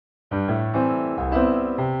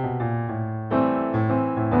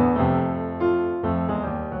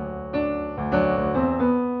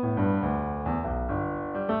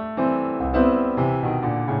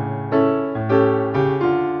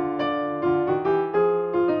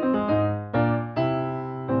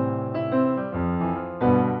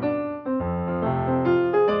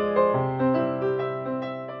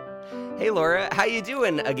how you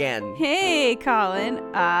doing again? Hey, Colin.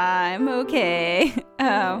 I'm okay.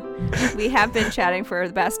 We have been chatting for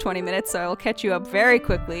the past 20 minutes, so I'll catch you up very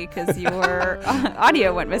quickly because your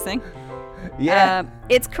audio went missing. Yeah.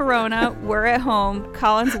 It's Corona. We're at home.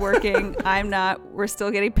 Colin's working. I'm not. We're still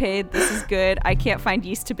getting paid. This is good. I can't find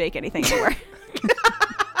yeast to bake anything anymore.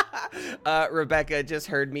 Rebecca just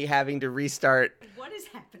heard me having to restart. What is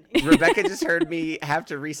happening? Rebecca just heard me have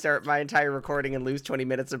to restart my entire recording and lose 20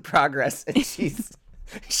 minutes of progress, and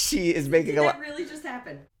she is making a lot. That really just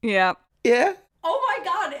happened. Yeah. Yeah. Oh my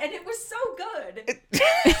god, and it was so good.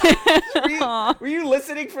 Were you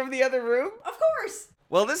listening from the other room? Of course.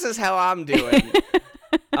 Well, this is how I'm doing.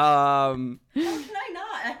 How can I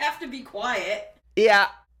not? I have to be quiet. Yeah,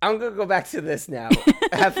 I'm gonna go back to this now.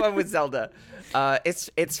 Have fun with Zelda.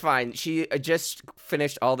 It's fine. She just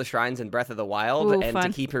finished all the shrines in Breath of the Wild, Ooh, and fun.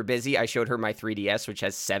 to keep her busy, I showed her my 3DS, which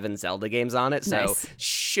has 7 Zelda games on it. So Nice.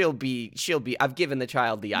 she'll be. I've given the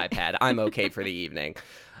child the iPad. I'm okay for the evening.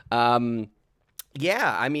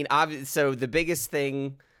 Yeah, I mean, so the biggest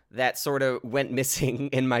thing that sort of went missing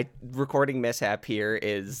in my recording mishap here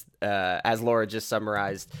is, as Laura just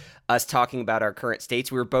summarized, us talking about our current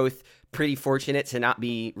states. We were both pretty fortunate to not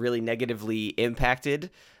be really negatively impacted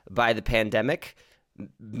by the pandemic.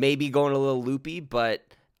 Maybe going a little loopy, but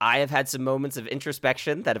I have had some moments of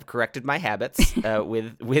introspection that have corrected my habits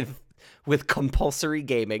with compulsory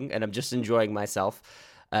gaming, and I'm just enjoying myself.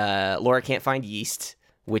 Laura can't find yeast,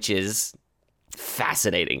 which is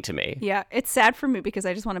fascinating to me. Yeah. It's sad for me because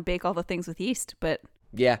I just want to bake all the things with yeast, but,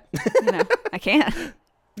 Yeah. I can't.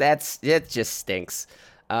 It just stinks.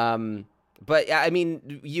 But I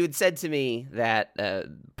mean, you had said to me that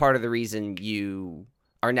part of the reason you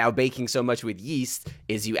are now baking so much with yeast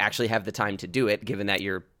is you actually have the time to do it, given that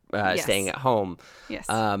you're Yes. staying at home. Yes.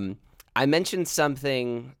 I mentioned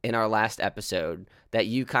something in our last episode that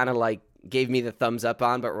you kind of like gave me the thumbs up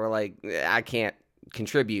on, but were like, I can't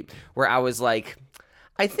contribute. Where I was like,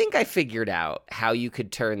 I think I figured out how you could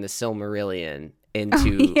turn the Silmarillion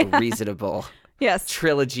into a reasonable Yes.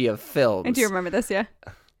 trilogy of films. I do remember this, yeah.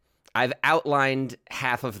 I've outlined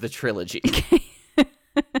half of the trilogy.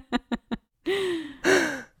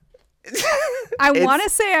 I want to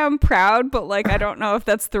say I'm proud, but like I don't know if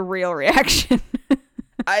that's the real reaction.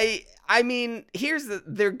 I mean,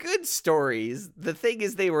 they're good stories. The thing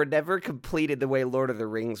is, they were never completed the way Lord of the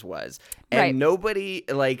Rings was. And Right. nobody,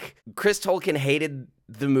 like, Chris Tolkien hated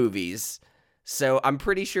the movies. So I'm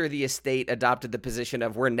pretty sure the estate adopted the position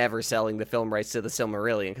of we're never selling the film rights to the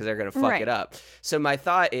Silmarillion because they're going to fuck Right. it up. So my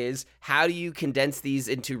thought is, how do you condense these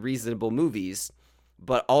into reasonable movies,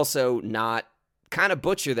 but also not kind of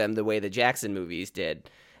butcher them the way the Jackson movies did?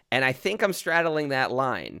 And I think I'm straddling that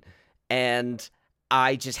line. And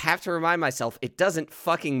I just have to remind myself, it doesn't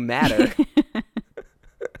fucking matter.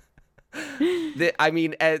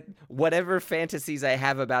 Whatever fantasies I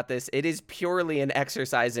have about this, it is purely an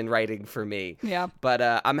exercise in writing for me. Yeah. But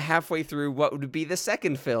I'm halfway through what would be the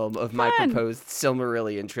second film of my Fun. proposed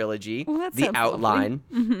Silmarillion trilogy, Well, that The sounds Outline.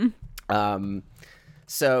 Mm-hmm.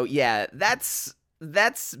 So yeah, that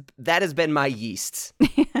has been my yeast.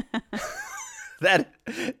 that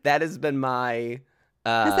has been my.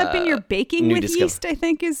 Has that been your baking new with discover- yeast, I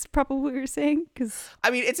think is probably what you're saying? Because I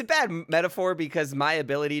mean, it's a bad metaphor because my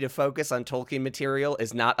ability to focus on Tolkien material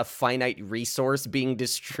is not a finite resource being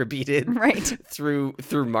distributed Right. through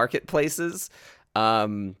marketplaces.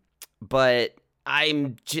 But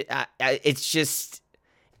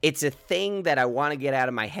it's a thing that I want to get out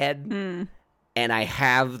of my head, and I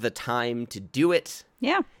have the time to do it.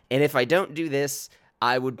 Yeah. And if I don't do this,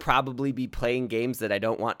 I would probably be playing games that I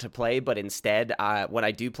don't want to play, but instead, when I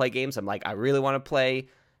do play games, I'm like, I really want to play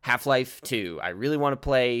Half-Life 2. I really want to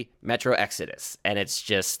play Metro Exodus. And it's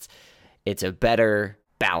a better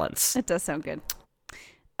balance. It does sound good.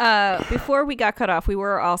 Before we got cut off, we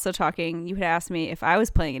were also talking. You had asked me if I was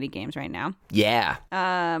playing any games right now. Yeah.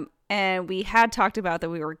 And we had talked about that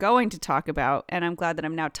we were going to talk about, and I'm glad that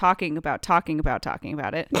I'm now talking about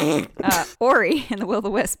it. Ori and the Will of the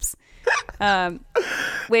Wisps,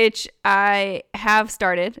 which I have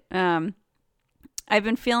started. I've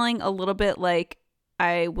been feeling a little bit like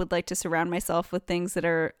I would like to surround myself with things that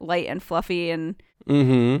are light and fluffy and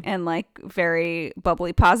like very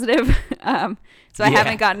bubbly positive. So I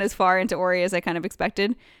haven't gotten as far into Ori as I kind of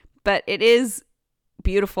expected, but it is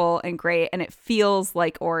beautiful and great, and it feels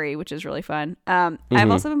like Ori, which is really fun. I've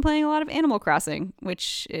also been playing a lot of Animal Crossing,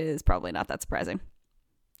 which is probably not that surprising.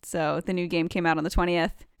 So the new game came out on the 20th.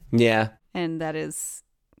 Yeah. And that is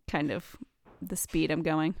kind of the speed I'm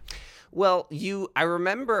going. Well, I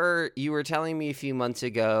remember you were telling me a few months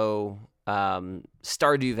ago,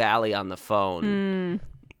 Stardew Valley on the phone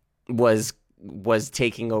was was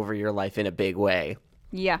taking over your life in a big way.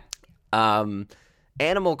 Yeah.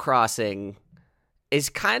 Animal Crossing is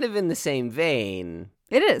kind of in the same vein.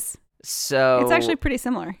 It is. So it's actually pretty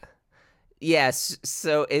similar. Yes.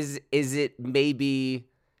 So is it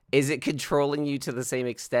controlling you to the same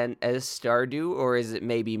extent as Stardew, or is it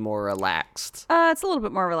maybe more relaxed? It's a little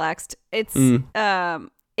bit more relaxed. It's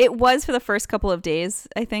it was for the first couple of days,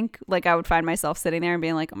 I think. Like, I would find myself sitting there and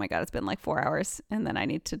being like, oh my God, it's been like 4 hours and then I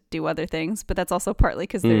need to do other things. But that's also partly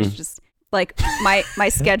because there's just like my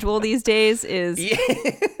schedule these days is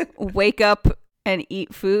wake up and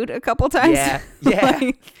eat food a couple times. Yeah.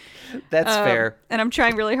 Like, that's fair. And I'm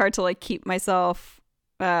trying really hard to like keep myself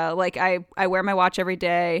like I wear my watch every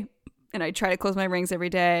day and I try to close my rings every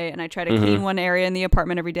day and I try to clean one area in the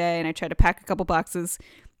apartment every day and I try to pack a couple boxes.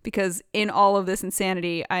 Because in all of this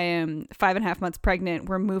insanity, I am 5.5 months pregnant.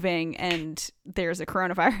 We're moving, and there's a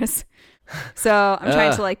coronavirus. So I'm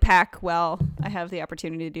trying to like pack well. I have the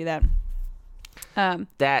opportunity to do that.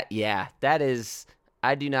 That is.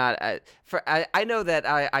 I do not. I know that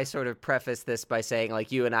I sort of preface this by saying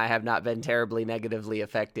like you and I have not been terribly negatively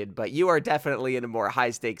affected, but you are definitely in a more high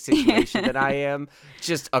stakes situation than I am,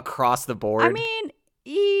 just across the board. I mean.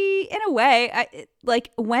 In a way, like,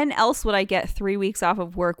 when else would I get 3 weeks off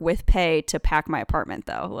of work with pay to pack my apartment,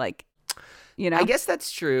 though? Like, you know? I guess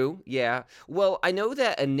that's true, yeah. Well, I know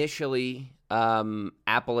that initially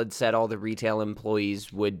Apple had said all the retail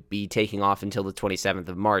employees would be taking off until the 27th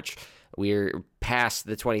of March. We're past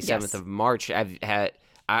the 27th of March.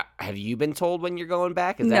 Have you been told when you're going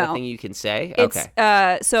back? Is that a thing you can say?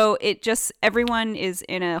 Okay. So it just, everyone is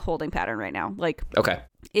in a holding pattern right now. Like, okay.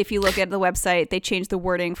 If you look at the website, they changed the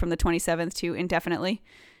wording from the 27th to indefinitely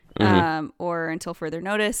or until further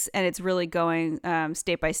notice. And it's really going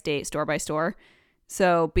state by state, store by store.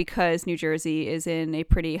 So because New Jersey is in a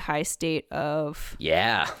pretty high state of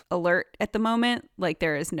alert at the moment, like,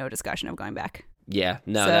 there is no discussion of going back. Yeah,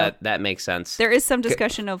 no, so that makes sense. There is some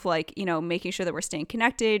discussion of like, you know, making sure that we're staying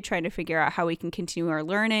connected, trying to figure out how we can continue our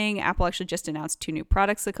learning. Apple actually just announced 2 new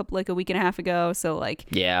products a week and a half ago. So like,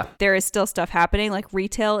 there is still stuff happening. Like,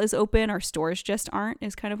 retail is open, our stores just aren't,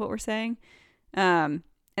 is kind of what we're saying. And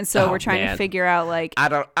so we're trying to figure out like, I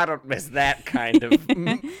don't miss that kind of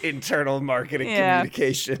internal marketing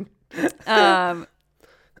communication. I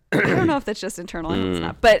don't know if that's just internal. I know it's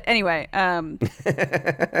not. But anyway,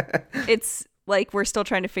 it's like, we're still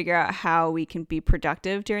trying to figure out how we can be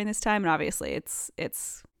productive during this time. And obviously it's,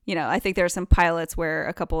 you know, I think there are some pilots where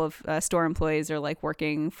a couple of store employees are like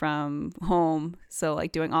working from home. So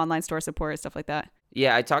like doing online store support, stuff like that.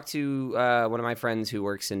 Yeah, I talked to one of my friends who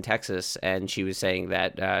works in Texas, and she was saying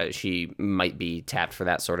that she might be tapped for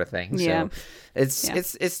that sort of thing. Yeah. So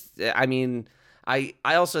it's I mean, I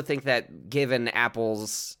also think that given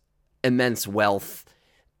Apple's immense wealth,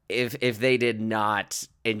 if they did not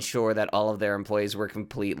ensure that all of their employees were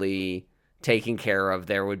completely taken care of,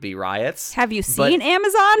 there would be riots. Have you seen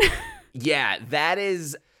Amazon? Yeah, that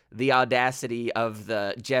is the audacity of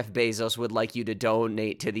the Jeff Bezos would like you to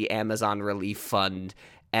donate to the Amazon Relief Fund,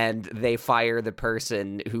 and they fire the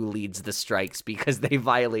person who leads the strikes because they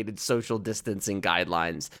violated social distancing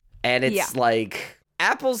guidelines. And it's like,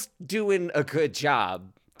 Apple's doing a good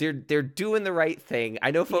job. They're doing the right thing. I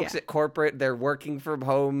know folks at corporate, they're working from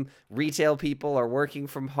home. Retail people are working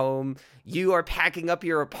from home. You are packing up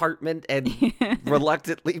your apartment and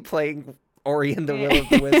reluctantly playing Ori and the Will of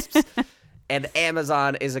the Wisps. And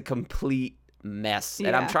Amazon is a complete mess.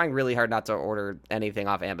 And I'm trying really hard not to order anything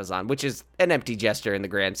off Amazon, which is an empty gesture in the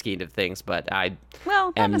grand scheme of things, but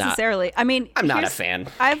not necessarily. I mean, I'm not a fan.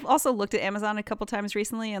 I've also looked at Amazon a couple times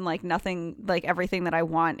recently, and like nothing, like everything that I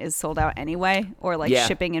want is sold out anyway, or like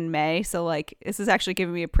shipping in May. So like, this is actually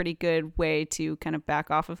giving me a pretty good way to kind of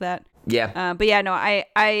back off of that. Yeah. But yeah, no,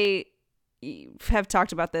 I have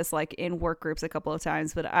talked about this like in work groups a couple of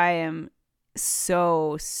times, but I am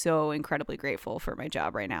so incredibly grateful for my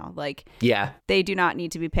job right now. Like, they do not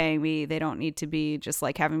need to be paying me. They don't need to be just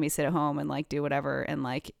like having me sit at home and like do whatever. And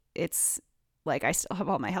like, it's like, I still have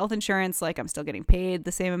all my health insurance. Like, I'm still getting paid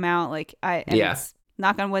the same amount. Like, it's,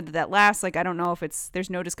 knock on wood, that lasts. Like, I don't know if there's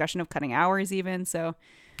no discussion of cutting hours even. So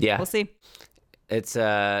we'll see. It's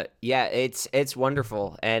it's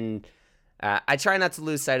wonderful. And I try not to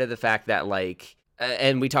lose sight of the fact that like,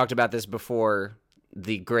 and we talked about this before,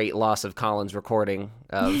 the great loss of Colin's recording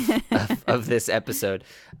of this episode.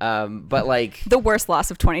 But like the worst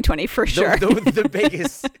loss of 2020 for sure.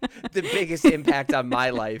 The biggest impact on my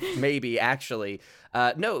life, maybe actually.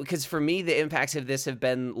 No, because for me, the impacts of this have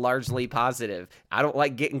been largely positive. I don't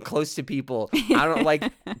like getting close to people. I don't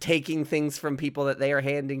like taking things from people that they are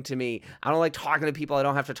handing to me. I don't like talking to people I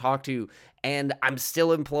don't have to talk to. And I'm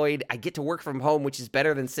still employed. I get to work from home, which is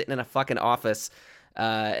better than sitting in a fucking office.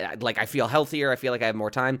 Like I feel healthier. I feel like I have more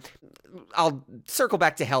time. I'll circle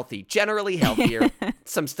back to healthy, generally healthier.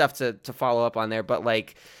 Some stuff to follow up on there, but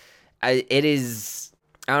like, it is.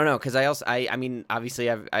 I don't know, because I mean, obviously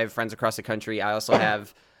I have friends across the country. I also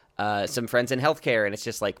have some friends in healthcare, and it's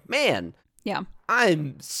just like, man, yeah,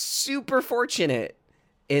 I'm super fortunate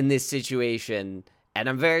in this situation, and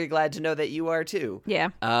I'm very glad to know that you are too. Yeah.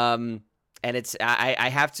 And it's I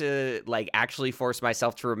have to like actually force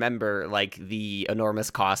myself to remember like the enormous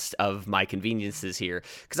cost of my conveniences here,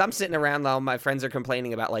 because I'm sitting around while my friends are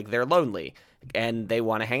complaining about like they're lonely and they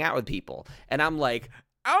want to hang out with people, and I'm like,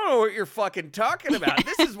 I don't know what you're fucking talking about.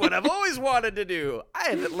 This is what I've always wanted to do. I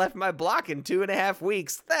haven't left my block in 2.5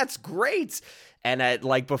 weeks. That's great. And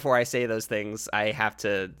like before I say those things, I have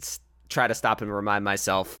to try to stop and remind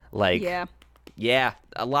myself like, yeah,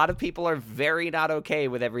 a lot of people are very not okay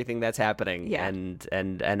with everything that's happening. Yeah. And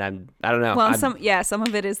I don't know. Well, some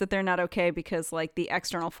of it is that they're not okay because like the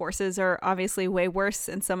external forces are obviously way worse,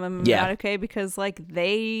 and some of them are not okay because like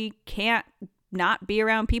they can't not be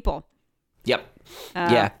around people. Yep.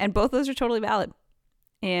 And both those are totally valid.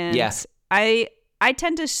 And yes, I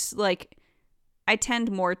tend to I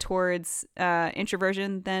tend more towards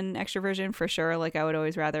introversion than extroversion for sure. Like I would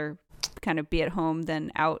always rather kind of be at home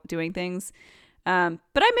than out doing things. But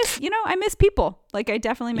I miss people. Like I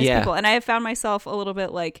definitely miss people. And I have found myself a little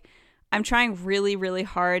bit like I'm trying really, really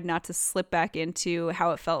hard not to slip back into how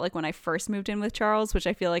it felt like when I first moved in with Charles, which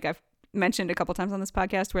I feel like I've mentioned a couple times on this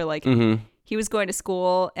podcast, where like he was going to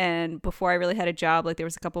school, and before I really had a job, like there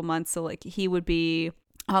was a couple months, so like he would be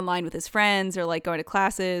online with his friends or like going to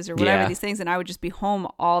classes or whatever these things, and I would just be home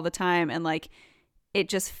all the time, and like it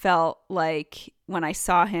just felt like when I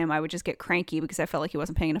saw him I would just get cranky because I felt like he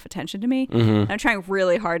wasn't paying enough attention to me. I'm trying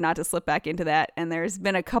really hard not to slip back into that, and there's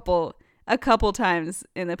been a couple times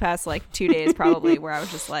in the past like 2 days probably where I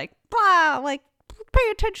was just like, blah, like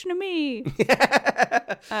pay attention to me.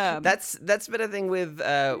 That's been a thing with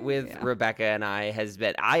Rebecca and I has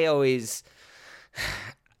been, I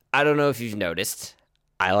don't know if you've noticed,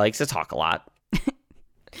 I like to talk a lot.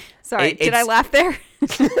 Sorry, did I laugh there?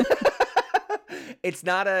 It's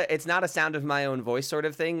not a sound of my own voice sort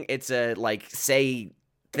of thing. It's a like say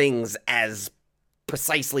things as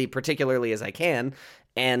particularly as I can,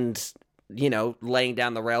 and you know, laying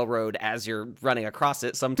down the railroad as you're running across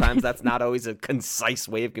it. Sometimes that's not always a concise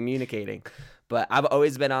way of communicating. But I've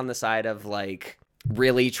always been on the side of like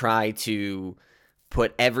really try to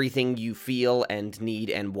put everything you feel and need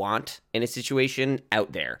and want in a situation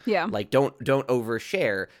out there. Yeah. Like don't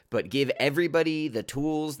overshare, but give everybody the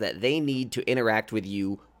tools that they need to interact with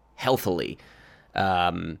you healthily.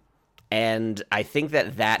 And I think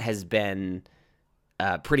that has been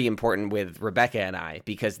pretty important with Rebecca and I,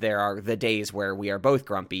 because there are the days where we are both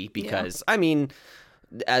grumpy because, I mean,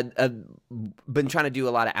 I've been trying to do a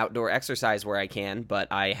lot of outdoor exercise where I can, but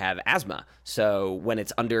I have asthma. So when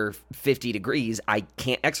it's under 50 degrees, I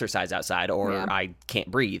can't exercise outside or I can't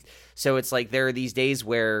breathe. So it's like there are these days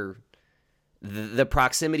where the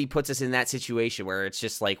proximity puts us in that situation where it's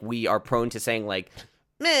just like we are prone to saying like,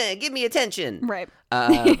 meh, give me attention. Right.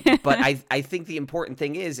 But I think the important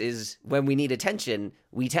thing is when we need attention,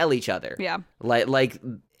 we tell each other. Yeah. Like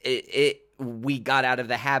we got out of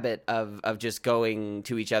the habit of just going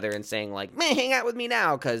to each other and saying like, meh, hang out with me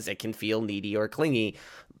now, because it can feel needy or clingy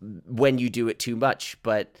when you do it too much.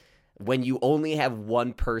 But when you only have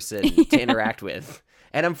one person to interact with,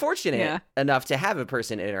 and I'm fortunate enough to have a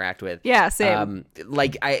person to interact with. Yeah, same.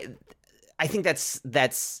 Like I think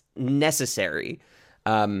that's necessary.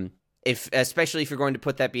 Especially if you're going to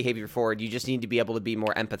put that behavior forward, you just need to be able to be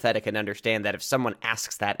more empathetic and understand that if someone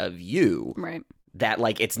asks that of you, right, that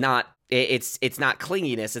like it's not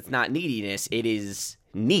clinginess, it's not neediness, it is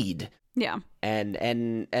need. Yeah.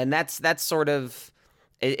 And that's sort of,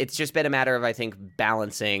 it's just been a matter of, I think,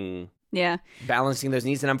 balancing those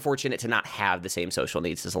needs, and I'm fortunate to not have the same social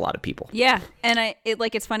needs as a lot of people. Yeah. And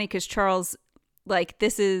it's funny because Charles, like,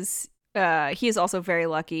 this is he is also very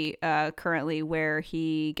lucky currently where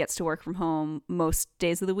he gets to work from home most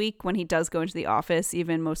days of the week. When he does go into the office,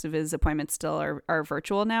 even most of his appointments still are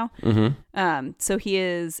virtual now. So he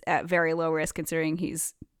is at very low risk considering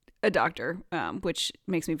he's a doctor, which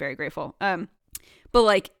makes me very grateful. But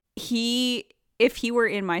like he if he were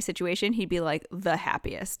in my situation, he'd be like the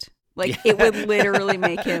happiest. Like it would literally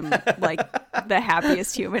make him like the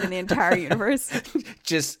happiest human in the entire universe.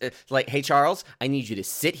 Just like, hey, Charles, I need you to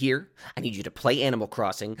sit here. I need you to play Animal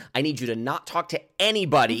Crossing. I need you to not talk to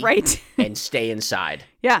anybody. Right. And stay inside.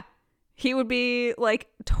 Yeah. He would be like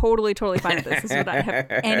totally fine with this. This would not have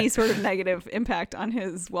any sort of negative impact on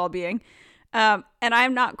his well-being. And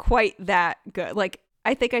I'm not quite that good. Like,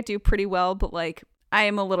 I think I do pretty well, but like I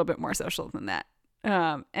am a little bit more social than that.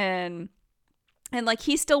 And like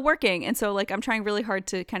he's still working. And so like I'm trying really hard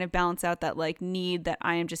to kind of balance out that like need that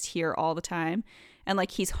I am just here all the time. And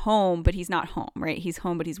like he's home, but he's not home, right? He's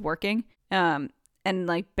home, but he's working. And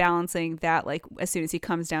like balancing that, like as soon as he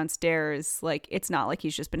comes downstairs, like it's not like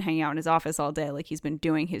he's just been hanging out in his office all day. Like he's been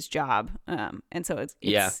doing his job. And so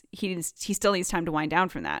he still needs time to wind down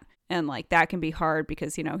from that. And like that can be hard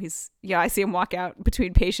because, you know, I see him walk out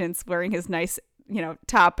between patients wearing his nice, you know,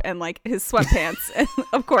 top and like his sweatpants,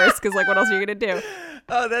 of course, because like what else are you gonna do?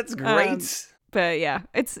 Oh, that's great. But yeah,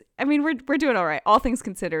 we're doing all right. All things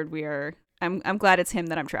considered, I'm glad it's him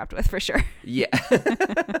that I'm trapped with for sure. Yeah.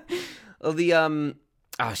 Well,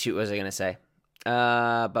 oh shoot, what was I gonna say?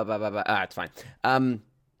 It's fine.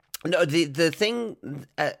 No, the thing,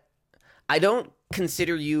 I don't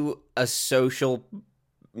consider you a social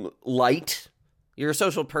light. You're a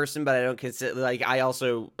social person, but I don't consider, like, I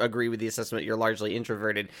also agree with the assessment. You're largely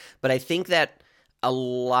introverted, but I think that a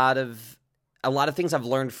lot of things I've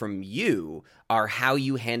learned from you are how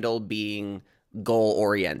you handle being goal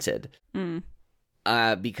oriented.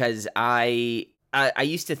 Because I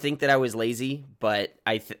used to think that I was lazy, but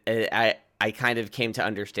I kind of came to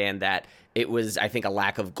understand that it was, I think, a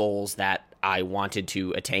lack of goals that I wanted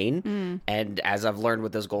to attain. And as I've learned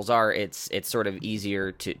what those goals are, it's sort of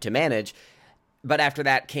easier to manage. But after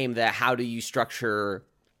that came the how do you structure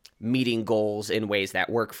meeting goals in ways that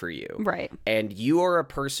work for you. Right. And you are a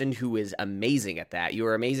person who is amazing at that. You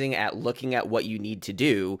are amazing at looking at what you need to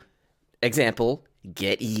do. Example,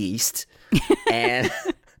 get yeast. and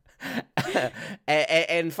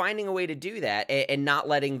and finding a way to do that and not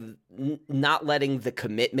letting the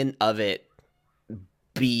commitment of it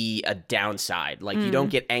be a downside. Like you don't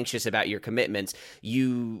get anxious about your commitments.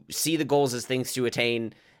 You see the goals as things to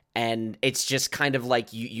attain. And it's just kind of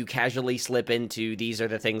like you casually slip into these are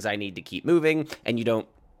the things I need to keep moving, and you don't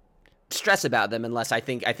stress about them unless I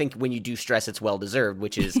think when you do stress, it's well deserved,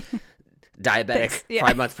 which is diabetic,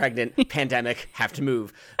 5 months pregnant, pandemic, have to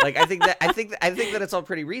move. Like I think that it's all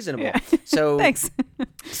pretty reasonable. Yeah. So thanks.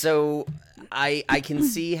 So I can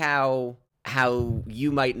see how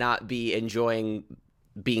you might not be enjoying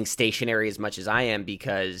being stationary as much as I am,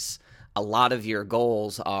 because a lot of your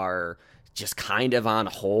goals are just kind of on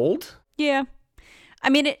hold. Yeah. I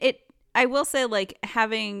mean, I will say, like,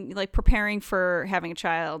 preparing for having a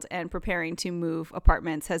child and preparing to move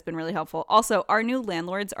apartments has been really helpful. Also, our new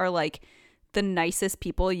landlords are like the nicest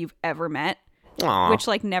people you've ever met. Aww. Which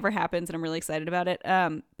like never happens, and I'm really excited about it.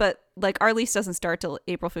 But like our lease doesn't start till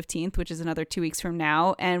April 15th, which is another 2 weeks from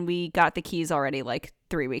now, and we got the keys already like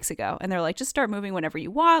 3 weeks ago. And they're like, just start moving whenever you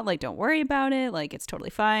want. Like, don't worry about it. Like, it's totally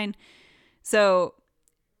fine. So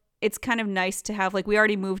it's kind of nice to have, like, we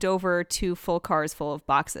already moved over 2 full cars full of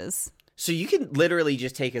boxes. So you can literally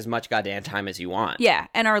just take as much goddamn time as you want. Yeah,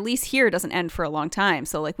 and our lease here doesn't end for a long time.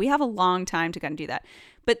 So, like, we have a long time to kind of do that.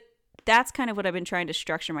 But that's kind of what I've been trying to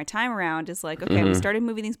structure my time around is, like, okay, we started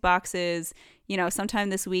moving these boxes. You know,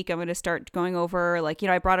 sometime this week I'm going to start going over, like, you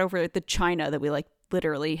know, I brought over the china that we, like,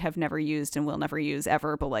 literally have never used and will never use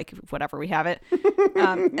ever, but like whatever, we have it.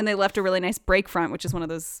 And they left a really nice break front, which is one of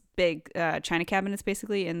those big china cabinets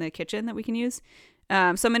basically in the kitchen that we can use. So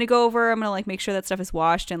I'm going to go over, I'm going to like make sure that stuff is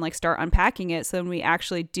washed and like start unpacking it. So when we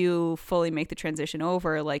actually do fully make the transition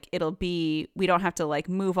over, like we don't have to like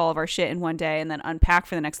move all of our shit in one day and then unpack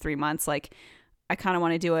for the next 3 months. Like I kind of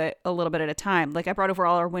want to do it a little bit at a time. Like I brought over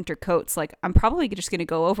all our winter coats. Like I'm probably just going to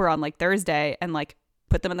go over on like Thursday and like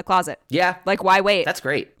put them in the closet. Yeah. Like, why wait? That's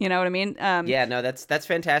great. You know what I mean? Yeah, no, that's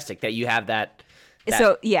fantastic that you have that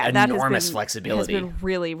so yeah, enormous flexibility. Has been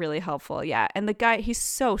really, really helpful. Yeah. And the guy, he's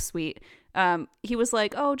so sweet. He was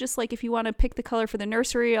like, oh, just like if you want to pick the color for the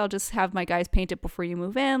nursery, I'll just have my guys paint it before you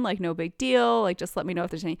move in. Like, no big deal. Like, just let me know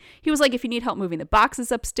if there's any. He was like, if you need help moving the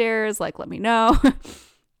boxes upstairs, like, let me know.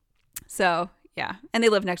 So yeah. And they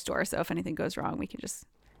live next door. So if anything goes wrong, we can just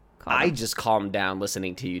I just calmed down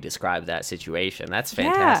listening to you describe that situation. That's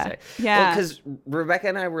fantastic. Yeah. Well, because Rebecca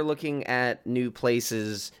and I were looking at new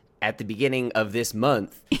places at the beginning of this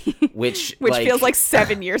month, which like, feels like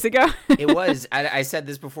 7 years ago. It was. I said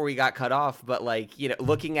this before we got cut off, but like, you know,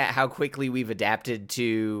 looking at how quickly we've adapted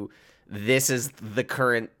to this is the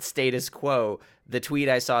current status quo. The tweet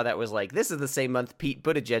I saw that was like, this is the same month Pete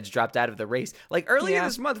Buttigieg dropped out of the race. Like earlier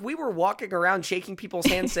this month, we were walking around shaking people's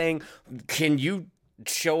hands saying, can you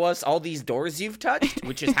show us all these doors you've touched?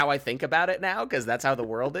 Which is how I think about it now, because that's how the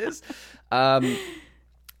world is. But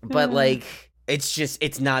like,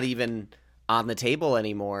 it's not even on the table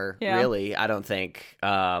anymore, really, I don't think.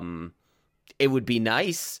 It would be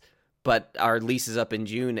nice, but our lease is up in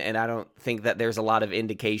June, and I don't think that there's a lot of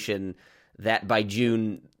indication that by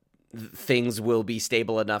June things will be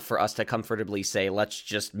stable enough for us to comfortably say, let's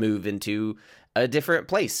just move into a different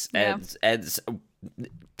place. And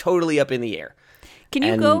totally up in the air. Can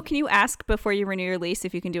you ask before you renew your lease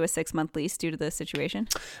if you can do a 6-month lease due to the situation?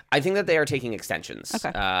 I think that they are taking extensions.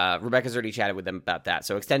 Okay. Rebecca's already chatted with them about that.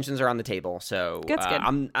 So extensions are on the table. So that's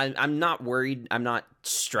good. I'm not worried. I'm not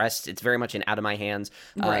stressed. It's very much out of my hands.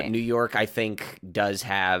 Right. New York, I think, does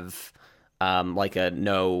have like a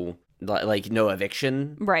no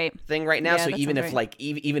eviction thing right now. Yeah, so even if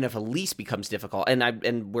even if a lease becomes difficult,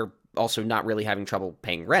 and we're also not really having trouble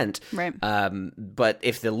paying rent. Right. But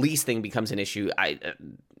if the lease thing becomes an issue, I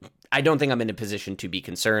don't think I'm in a position to be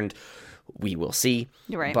concerned. We will see.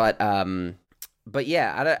 You're right. But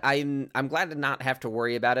yeah, I'm glad to not have to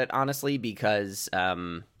worry about it, honestly, because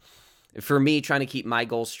for me, trying to keep my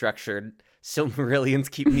goals structured, Silmarillions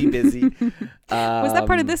keep me busy. Was that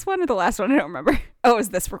part of this one or the last one? I don't remember. Oh, it was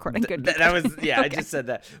this recording. Good. That was, yeah, okay. I just said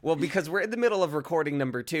that. Well, because we're in the middle of recording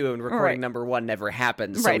number 2 and recording number 1 never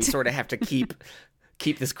happened. So we sort of have to keep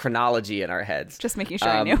this chronology in our heads. Just making sure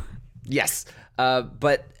I knew. Yes.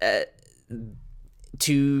 But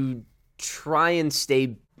to try and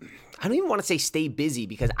stay, I don't even want to say stay busy,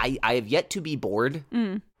 because I have yet to be bored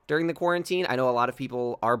during the quarantine. I know a lot of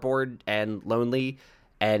people are bored and lonely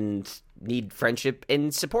and need friendship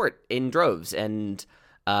and support in droves. And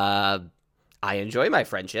I enjoy my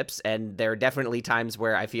friendships, and there are definitely times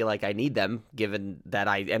where I feel like I need them, given that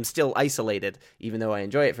I am still isolated, even though I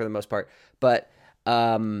enjoy it for the most part. But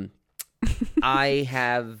I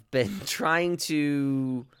have been trying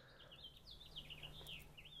to...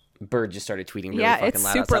 Bird just started tweeting really fucking it's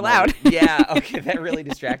loud. super loud. Yeah, okay, that really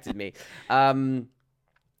distracted me.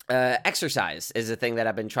 Exercise is a thing that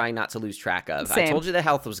I've been trying not to lose track of. Same. I told you the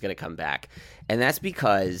health was going to come back, and that's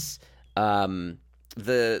because the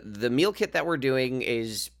meal kit that we're doing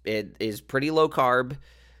is pretty low carb,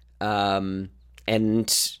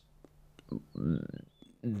 and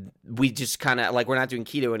we just kind of like, we're not doing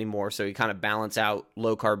keto anymore, so we kind of balance out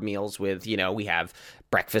low carb meals with, we have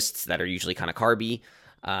breakfasts that are usually kind of carby,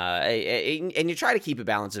 and you try to keep a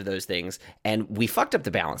balance of those things, and we fucked up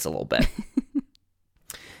the balance a little bit.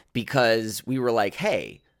 Because we were like,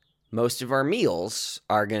 hey, most of our meals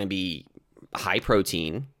are going to be high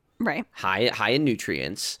protein, right? High in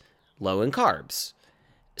nutrients, low in carbs.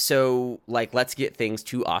 So, like, let's get things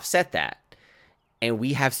to offset that. And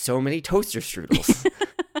we have so many toaster strudels.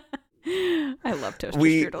 I love toaster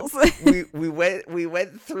strudels. we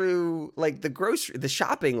went through like the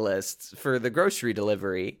shopping lists for the grocery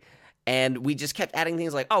delivery. And we just kept adding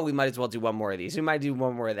things like, oh, we might as well do one more of these. We might do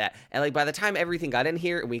one more of that. And like by the time everything got in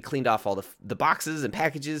here and we cleaned off all the boxes and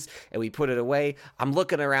packages and we put it away, I'm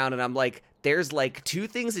looking around and I'm like, there's like 2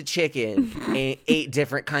 things of chicken and 8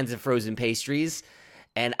 different kinds of frozen pastries.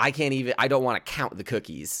 And I don't want to count the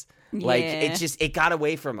cookies. Yeah. Like it got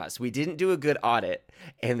away from us. We didn't do a good audit,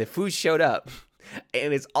 and the food showed up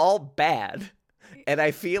and it's all bad. And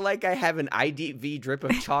I feel like I have an IDV drip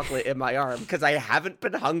of chocolate in my arm because I haven't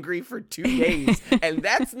been hungry for 2 days. And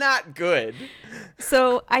that's not good.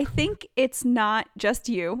 So I think it's not just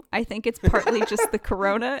you. I think it's partly just the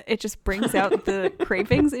corona. It just brings out the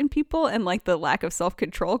cravings in people and like the lack of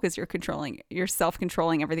self-control because you're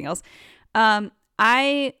self-controlling everything else.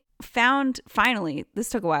 I found, finally, this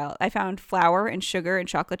took a while, I found flour and sugar and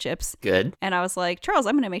chocolate chips. Good. And I was like, Charles,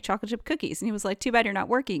 I'm going to make chocolate chip cookies. And he was like, too bad you're not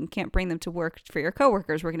working. Can't bring them to work for your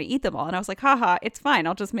coworkers. We're going to eat them all. And I was like, haha, it's fine.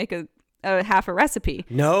 I'll just make a half a recipe.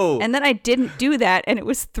 No. And then I didn't do that. And it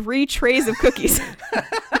was 3 trays of cookies.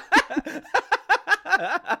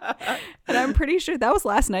 And I'm pretty sure that was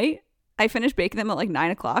last night. I finished baking them at like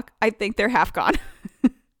 9:00. I think they're half gone.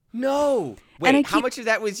 No. Wait, how much of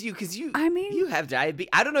that was you? Because you have diabetes.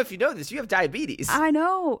 I don't know if you know this. You have diabetes. I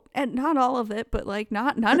know. And not all of it, but like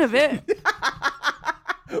none of it.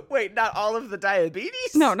 Wait, not all of the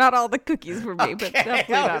diabetes? No, not all the cookies for me, okay. but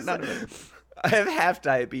definitely none of it. I have half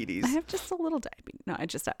diabetes. I have just a little diabetes. No,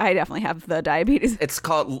 I definitely have the diabetes. It's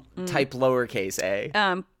called type lowercase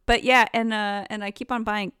a. But yeah, and I keep on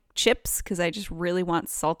buying chips because I just really want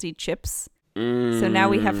salty chips. So now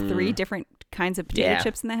we have 3 different kinds of potato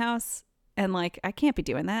chips in the house. And like, I can't be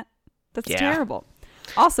doing that. That's terrible.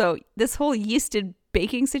 Also, this whole yeasted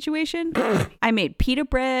baking situation, I made pita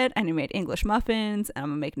bread and I made English muffins, and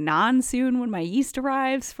I'm gonna make naan soon when my yeast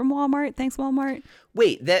arrives from Walmart. Thanks, Walmart.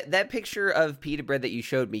 Wait, that picture of pita bread that you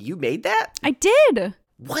showed me, you made that? I did.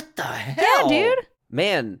 What the hell? Yeah, dude.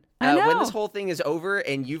 Man, I know. when this whole thing is over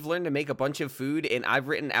and you've learned to make a bunch of food and I've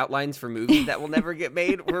written outlines for movies that will never get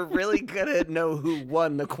made, we're really gonna know who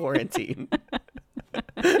won the quarantine.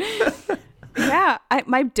 Yeah,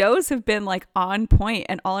 my doughs have been like on point,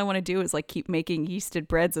 and all I want to do is like keep making yeasted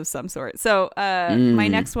breads of some sort. So my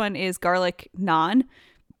next one is garlic naan,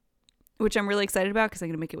 which I'm really excited about because I'm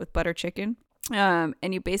gonna make it with butter chicken. And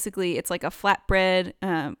you basically, it's like a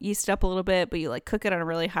flatbread, yeast up a little bit, but you like cook it on a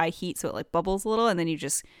really high heat so it like bubbles a little, and then you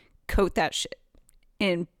just coat that shit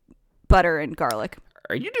in butter and garlic.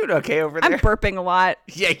 Are you doing okay over there? I'm burping a lot.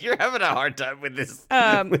 Yeah, you're having a hard time with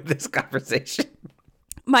this conversation.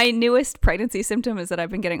 My newest pregnancy symptom is that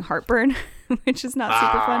I've been getting heartburn, which is not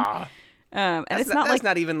super fun. And that's it's not that's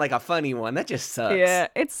not even like a funny one. That just sucks. Yeah,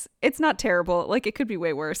 it's not terrible. Like, it could be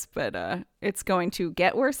way worse, but it's going to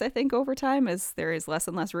get worse, I think, over time, as there is less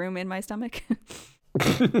and less room in my stomach.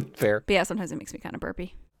 Fair. But yeah, sometimes it makes me kind of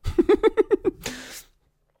burpy.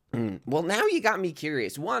 Well, now you got me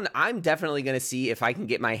curious. One, I'm definitely going to see if I can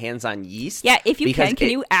get my hands on yeast. Yeah, if you can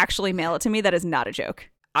you actually mail it to me? That is not a joke.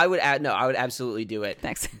 I would absolutely do it.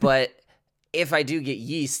 Thanks. But if I do get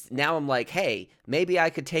yeast, now I'm like, hey, maybe I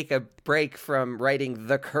could take a break from writing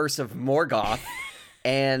The Curse of Morgoth,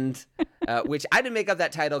 and which I didn't make up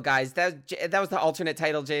that title, guys. That was the alternate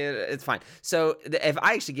title. It's fine. So if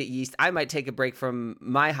I actually get yeast, I might take a break from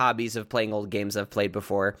my hobbies of playing old games I've played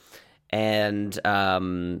before, and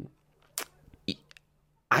I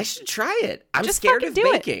should try it. I'm just scared of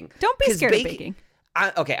baking. It. Don't be scared of baking.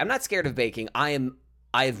 I'm not scared of baking.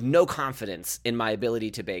 I have no confidence in my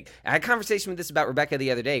ability to bake. I had a conversation with this about Rebecca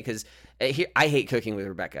the other day because I hate cooking with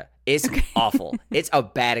Rebecca. It's awful. It's a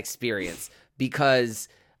bad experience because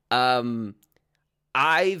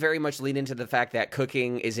I very much lean into the fact that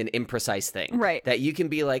cooking is an imprecise thing. Right. That you can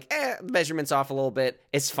be like, measurement's off a little bit.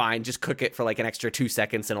 It's fine. Just cook it for like an extra 2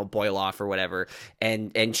 seconds and it'll boil off or whatever.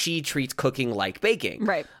 And she treats cooking like baking.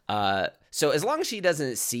 Right. So as long as she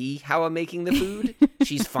doesn't see how I'm making the food,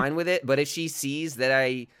 she's fine with it. But if she sees that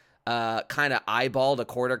I kind of eyeballed a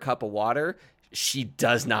quarter cup of water, she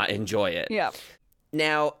does not enjoy it. Yeah.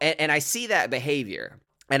 Now, and I see that behavior.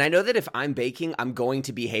 And I know that if I'm baking, I'm going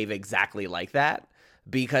to behave exactly like that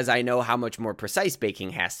because I know how much more precise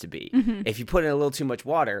baking has to be. Mm-hmm. If you put in a little too much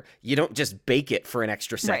water, you don't just bake it for an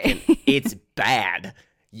extra second. Right. It's bad.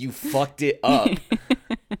 You fucked it up.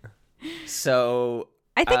 So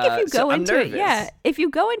I think if you go into it, if you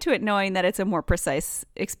go into it knowing that it's a more precise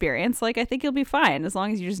experience, like, I think you'll be fine as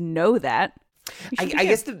long as you just know that. I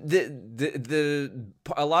guess the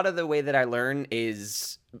a lot of the way that I learn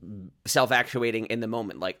is self-actuating in the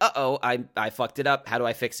moment. Like, I fucked it up. How do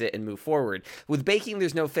I fix it and move forward? With baking,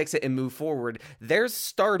 there's no fix it and move forward. There's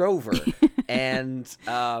start over. And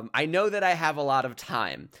I know that I have a lot of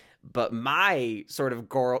time, but my sort of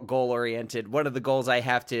goal-oriented, one of the goals I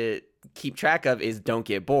have to keep track of is don't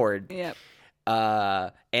get bored. Yep.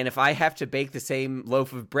 And if I have to bake the same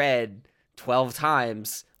loaf of bread 12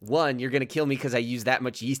 times, one, you're going to kill me because I used that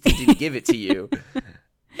much yeast and didn't give it to you.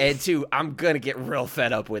 And two, I'm going to get real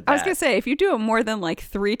fed up with that. I was going to say, if you do it more than like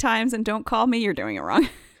 3 times and don't call me, you're doing it wrong.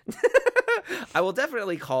 I will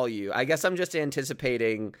definitely call you. I guess I'm just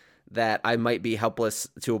anticipating that I might be helpless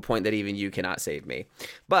to a point that even you cannot save me.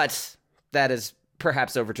 But that is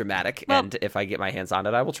perhaps overdramatic. Well, and if I get my hands on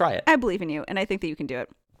it, I will try it. I believe in you, and I think that you can do it.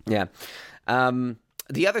 Yeah.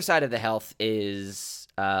 The other side of the health is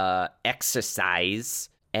exercise.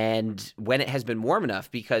 And when it has been warm enough,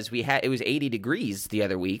 because it was 80 degrees the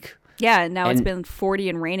other week. Yeah, now it's been 40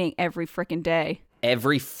 and raining every freaking day.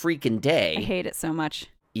 Every freaking day. I hate it so much.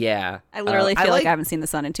 Yeah. I literally feel like I haven't seen the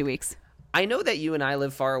sun in 2 weeks. I know that you and I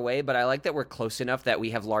live far away, but I like that we're close enough that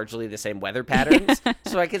we have largely the same weather patterns.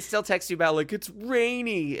 So I can still text you about, like, it's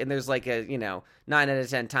rainy. And there's like 9 out of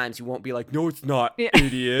 10 times you won't be like, no, it's not,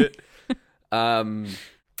 idiot.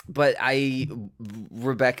 But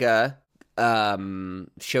Rebecca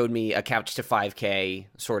showed me a Couch to 5K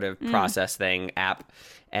sort of process thing app.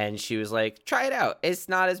 And she was like, try it out. It's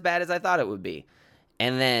not as bad as I thought it would be.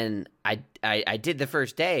 And then I did the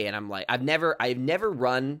first day, and I'm like, I've never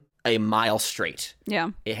run a mile straight.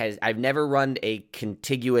 Yeah. I've never run a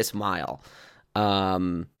contiguous mile.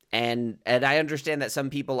 And I understand that some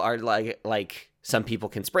people are like some people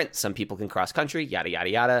can sprint, some people can cross country, yada, yada,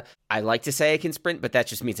 yada. I like to say I can sprint, but that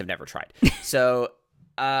just means I've never tried. So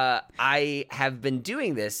I have been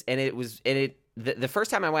doing this, and the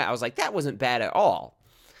first time I went, I was like, that wasn't bad at all.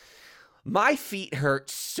 my feet hurt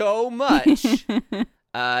so much.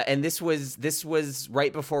 And this was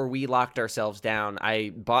right before we locked ourselves down.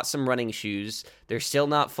 I bought some running shoes. They're still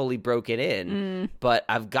not fully broken in, but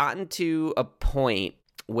I've gotten to a point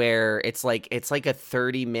where it's like a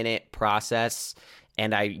 30-minute process,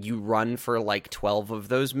 and you run for like 12 of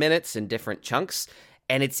those minutes in different chunks,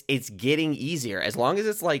 and it's getting easier as long as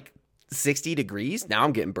it's like 60 degrees. Now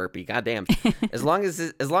I'm getting burpy. Goddamn. As long as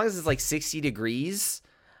it's like 60 degrees,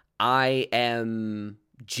 I am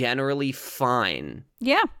generally fine.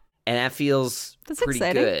 Yeah. And that feels pretty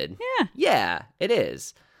exciting. good. Yeah. Yeah, it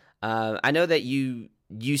is. I know that you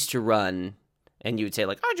used to run and you would say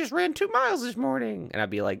like, I just ran 2 miles this morning. And I'd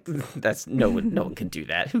be like, that's no one can do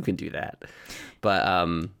that. Who can do that? But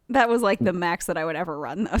that was like the max that I would ever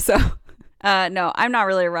run though. So no, I'm not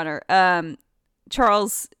really a runner.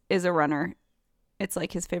 Charles is a runner. It's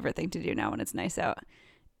like his favorite thing to do now when it's nice out.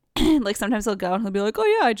 Like sometimes he'll go and he'll be like, oh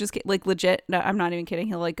yeah, I just like legit. No, I'm not even kidding.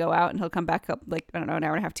 He'll like go out and he'll come back up like, I don't know, an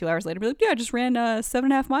hour and a half, 2 hours later, be like, yeah, I just ran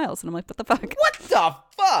 7.5 miles. And I'm like, what the fuck? What the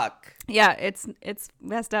fuck? Yeah, it's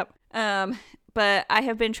messed up. But I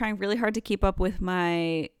have been trying really hard to keep up with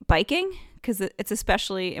my biking because it's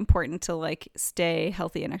especially important to like stay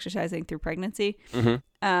healthy and exercising through pregnancy.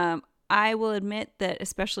 Mm-hmm. I will admit that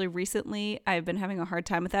especially recently, I've been having a hard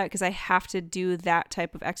time with that because I have to do that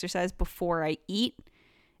type of exercise before I eat.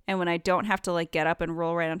 And when I don't have to like get up and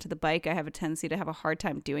roll right onto the bike, I have a tendency to have a hard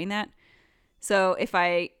time doing that. So if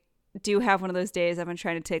I do have one of those days, I've been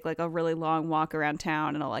trying to take like a really long walk around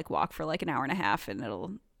town, and I'll like walk for like an hour and a half, and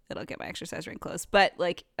it'll get my exercise ring close. But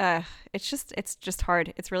like, it's just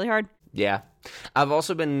hard. It's really hard. Yeah. I've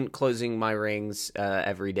also been closing my rings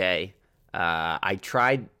every day. I've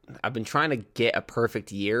been trying to get a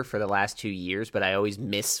perfect year for the last 2 years, but I always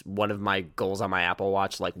miss one of my goals on my Apple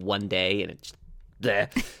Watch like one day, and it's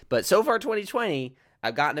but so far 2020,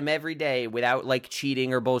 I've gotten them every day without like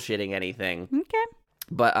cheating or bullshitting anything. Okay.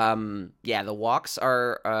 But yeah, the walks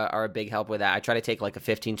are a big help with that. I try to take like a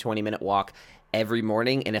 15-20 minute walk every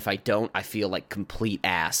morning, and if I don't, I feel like complete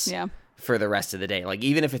ass. Yeah. For the rest of the day. Like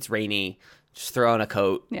even if it's rainy, just throw on a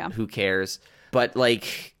coat. Yeah. Who cares? But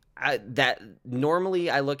like that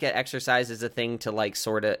normally I look at exercise as a thing to like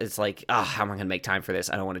sort of, it's like, oh, how am I going to make time for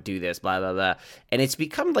this? I don't want to do this, blah, blah, blah. And it's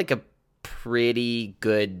become like a pretty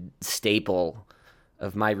good staple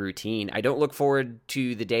of my routine. I don't look forward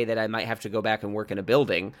to the day that I might have to go back and work in a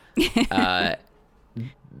building. That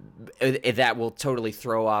will totally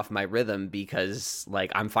throw off my rhythm because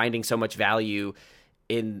like I'm finding so much value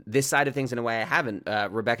in this side of things in a way I haven't.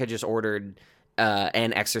 Rebecca just ordered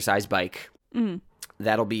an exercise bike. Mm.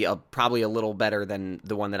 That'll be probably a little better than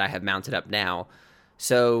the one that I have mounted up now.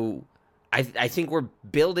 So I think we're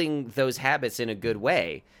building those habits in a good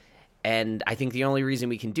way. And I think the only reason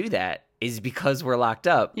we can do that is because we're locked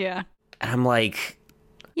up. Yeah. And I'm like...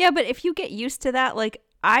 Yeah, but if you get used to that, like,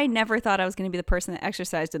 I never thought I was going to be the person that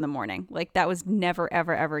exercised in the morning. Like, that was never,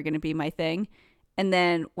 ever, ever going to be my thing. And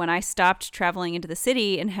then when I stopped traveling into the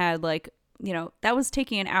city and had, like, you know, that was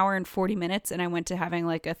taking an hour and 40 minutes, and I went to having,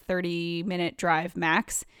 like, a 30-minute drive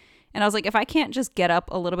max. And I was like, if I can't just get up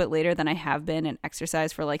a little bit later than I have been and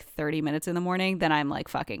exercise for, like, 30 minutes in the morning, then I'm, like,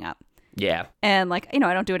 fucking up. Yeah. And like, you know,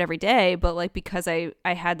 I don't do it every day, but like because I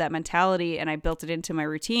had that mentality and I built it into my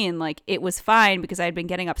routine, like it was fine because I had been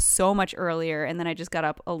getting up so much earlier, and then I just got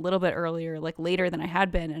up a little bit earlier, like later than I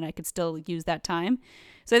had been, and I could still use that time.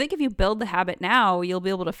 So I think if you build the habit now, you'll be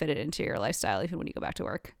able to fit it into your lifestyle even when you go back to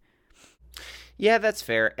work. Yeah, that's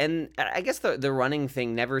fair. And I guess the running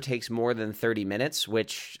thing never takes more than 30 minutes,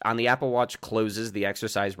 which on the Apple Watch closes the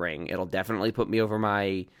exercise ring. It'll definitely put me over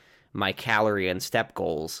my calorie and step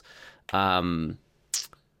goals. But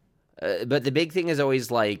the big thing is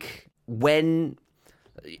always like when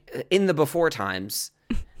in the before times,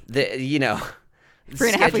 you know,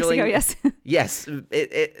 3.5 weeks ago, yes. Yes,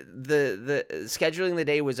 the scheduling the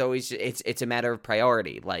day was always it's a matter of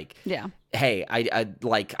priority. Like, yeah, hey, I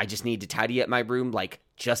just need to tidy up my room like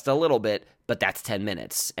just a little bit, but that's 10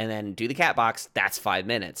 minutes, and then do the cat box, that's 5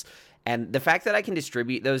 minutes, and the fact that I can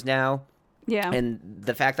distribute those now. Yeah. And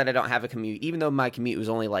the fact that I don't have a commute, even though my commute was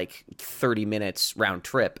only like 30 minutes round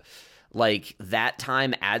trip, like that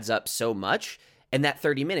time adds up so much. And that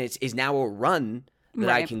 30 minutes is now a run that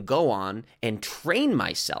I can go on and train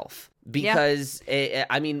myself. Because,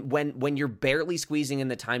 I mean, when you're barely squeezing in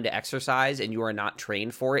the time to exercise and you are not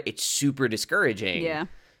trained for it, it's super discouraging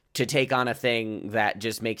to take on a thing that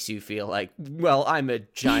just makes you feel like, well, I'm a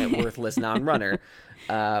giant worthless non-runner.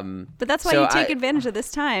 But that's why you take advantage of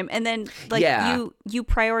this time, and then like you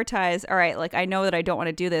prioritize. All right, like I know that I don't want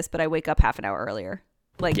to do this, but I wake up half an hour earlier.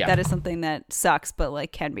 Like that is something that sucks, but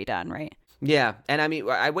like can be done, right? Yeah, and I mean,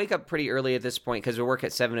 I wake up pretty early at this point because we work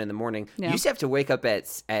at 7 in the morning. Yeah. You used to have to wake up at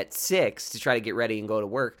 6 to try to get ready and go to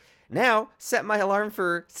work. Now, set my alarm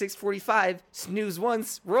for 6:45, snooze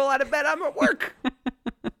once, roll out of bed, I'm at work.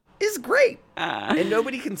 It's great. And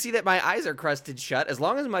nobody can see that my eyes are crusted shut. As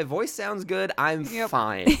long as my voice sounds good, I'm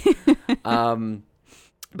fine.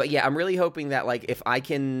 But yeah, I'm really hoping that, like, if I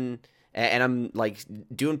can, and I'm like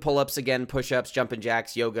doing pull-ups again, push-ups, jumping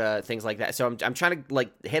jacks, yoga, things like that. So I'm trying to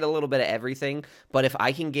like hit a little bit of everything. But if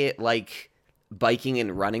I can get like biking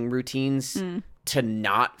and running routines to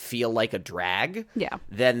not feel like a drag,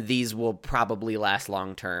 then these will probably last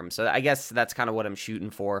long term. So I guess that's kind of what I'm shooting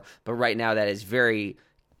for. But right now, that is very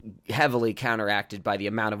heavily counteracted by the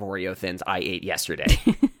amount of Oreo Thins I ate yesterday.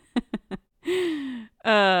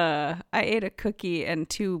 I ate a cookie and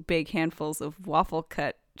 2 big handfuls of waffle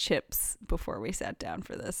cut chips before we sat down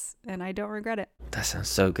for this, and I don't regret it. That sounds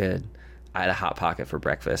so good. I had a Hot Pocket for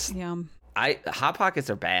breakfast. Yum. Hot Pockets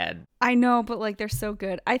are bad. I know, but like they're so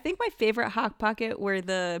good. I think my favorite Hot Pocket were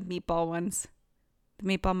the meatball ones, the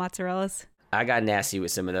meatball mozzarellas. I got nasty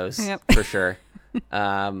with some of those for sure.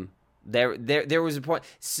 There was a point.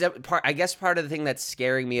 I guess part of the thing that's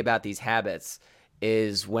scaring me about these habits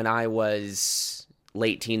is when I was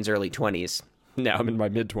late teens, early 20s. Now I'm in my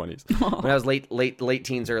mid 20s. When I was late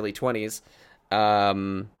teens, early 20s,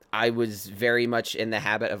 I was very much in the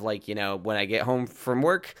habit of, like, you know, when I get home from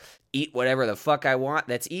work, eat whatever the fuck I want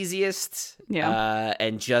that's easiest,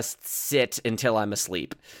 and just sit until I'm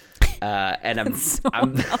asleep. And I'm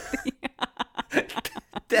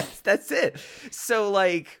that's it. So,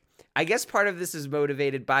 like, I guess part of this is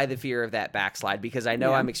motivated by the fear of that backslide, because I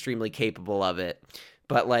know I'm extremely capable of it.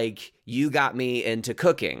 But, like, you got me into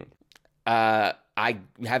cooking. I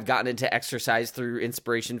have gotten into exercise through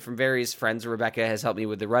inspiration from various friends. Rebecca has helped me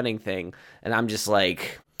with the running thing. And I'm just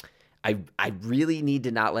like, I really need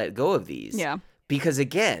to not let go of these. Yeah. Because,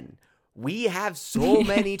 again, we have so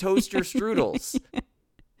many toaster strudels.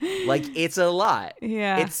 Like, it's a lot.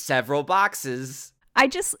 Yeah. It's several boxes. I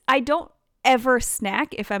don't ever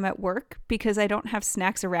snack if I'm at work because I don't have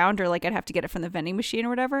snacks around, or like I'd have to get it from the vending machine or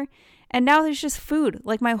whatever. And now there's just food.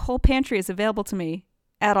 Like, my whole pantry is available to me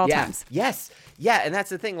at all times. Yes. Yeah. And that's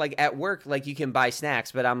the thing. Like, at work, like, you can buy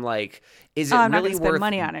snacks, but I'm like, is it I'm really not gonna worth spend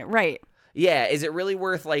money on it? Right. Yeah. Is it really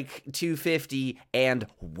worth like $2.50 and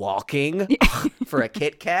walking for a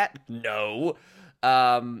Kit Kat? No.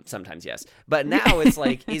 Sometimes yes. But now it's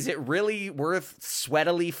like, is it really worth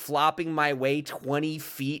sweatily flopping my way 20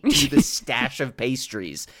 feet to the stash of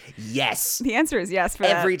pastries? Yes. The answer is yes for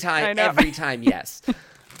every that. every time, yes.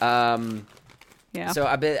 Yeah. So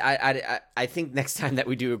I think next time that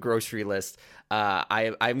we do a grocery list,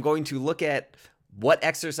 I'm going to look at what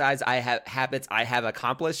exercise habits I have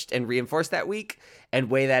accomplished and reinforced that week, and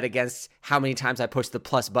weigh that against how many times I pushed the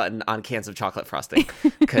plus button on cans of chocolate frosting,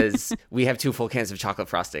 because we have 2 full cans of chocolate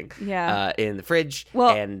frosting in the fridge,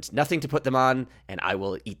 and nothing to put them on, and I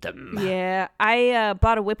will eat them. Yeah, I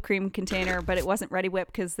bought a whipped cream container, but it wasn't Ready Whip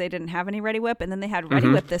because they didn't have any Ready Whip, and then they had Ready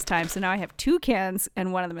Whip this time, so now I have 2 cans,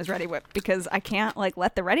 and one of them is Ready Whip because I can't like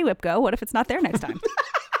let the Ready Whip go. What if it's not there next time?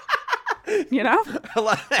 You know?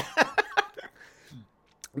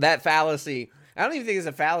 That fallacy, I don't even think it's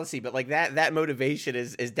a fallacy, but like that motivation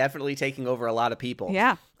is definitely taking over a lot of people.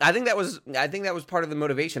 Yeah. I think that was part of the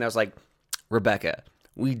motivation. I was like, Rebecca,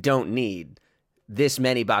 we don't need this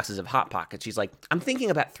many boxes of Hot Pockets. She's like, I'm thinking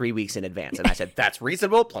about 3 weeks in advance. And I said, that's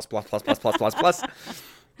reasonable. Plus.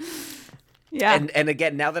 Yeah. And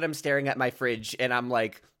again, now that I'm staring at my fridge and I'm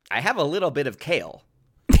like, I have a little bit of kale.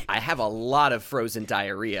 I have a lot of frozen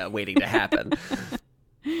diarrhea waiting to happen.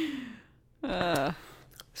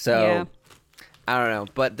 So I don't know,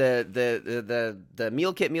 but the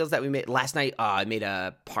meal kit meals that we made last night, I made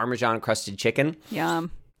a Parmesan crusted chicken. Yum.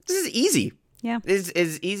 This is easy. Yeah. Is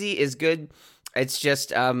easy, is good. It's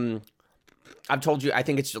just I've told you, I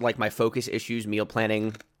think it's like my focus issues, meal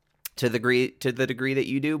planning to the degree that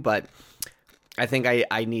you do, but I think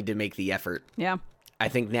I need to make the effort. Yeah. I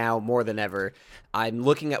think now more than ever, I'm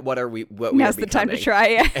looking at what we Now's the time to try.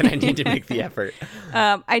 Yeah. And I need to make the effort.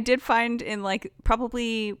 I did find in like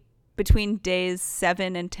probably between days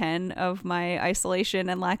 7 and 10 of my isolation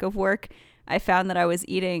and lack of work, I found that I was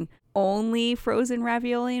eating only frozen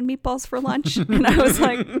ravioli and meatballs for lunch. And I was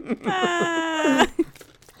like,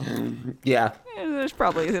 yeah, there's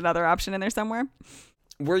probably another option in there somewhere.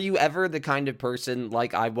 Were you ever the kind of person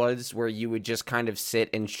like I was where you would just kind of sit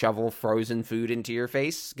and shovel frozen food into your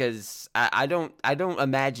face? Because I don't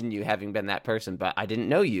imagine you having been that person, but I didn't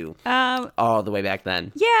know you all the way back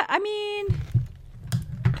then. Yeah, I mean,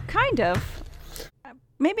 kind of.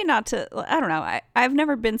 Maybe not to, I don't know. I've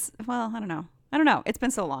never been, well, I don't know. It's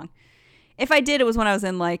been so long. If I did, it was when I was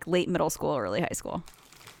in like late middle school, early high school.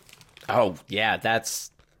 Oh, yeah,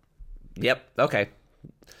 yep, okay.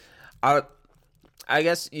 I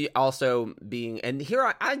guess also being, and here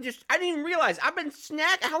I didn't even realize I've been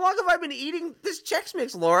how long have I been eating this Chex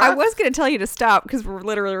Mix, Laura? I was going to tell you to stop because we're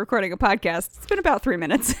literally recording a podcast. It's been about 3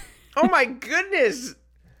 minutes. Oh my goodness.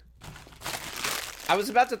 I was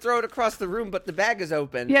about to throw it across the room, but the bag is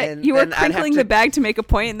open. Yeah, and you were crinkling the bag to make a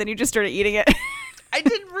point, and then you just started eating it. I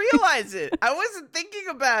didn't realize it. I wasn't thinking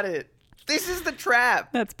about it. This is the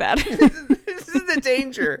trap. That's bad. This is the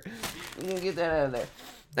danger. I'm going to get that out of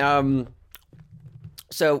there.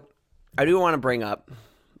 So, I do want to bring up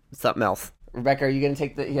something else. Rebecca, are you going to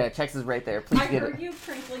take Chex is right there. Please I get it. heard you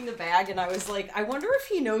crinkling the bag, and I was like, I wonder if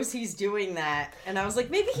he knows he's doing that. And I was like,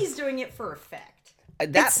 maybe he's doing it for effect.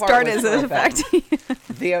 That it started as an effect.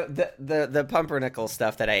 The pumpernickel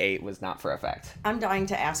stuff that I ate was not for effect. I'm dying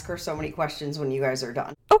to ask her so many questions when you guys are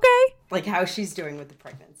done. Okay. Like how she's doing with the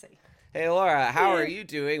pregnancy. Hey, Laura, how are you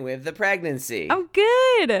doing with the pregnancy? I'm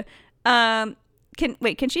good.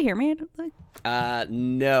 Can she hear me?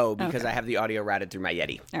 No, because I have the audio routed through my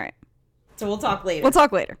Yeti. All right. So we'll talk later. We'll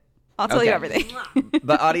talk later. I'll tell you everything.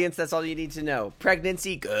 But audience, that's all you need to know.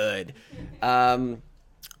 Pregnancy, good.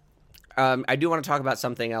 I do want to talk about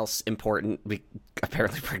something else important.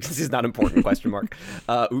 Apparently pregnancy is not important, question mark.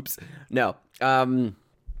 Oops. No. The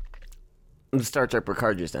Star Trek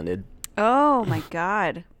Picard just ended. Oh my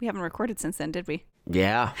God. We haven't recorded since then, did we?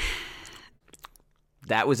 Yeah.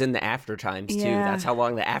 That was in the after times too. Yeah. That's how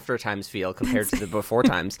long the after times feel compared to the before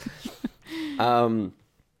times.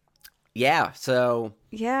 Yeah, so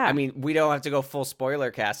yeah. I mean, we don't have to go full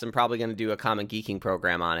spoiler cast. I'm probably going to do a common geeking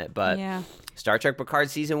program on it, but yeah. Star Trek Picard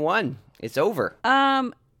season 1, it's over.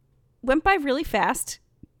 Went by really fast.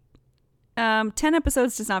 10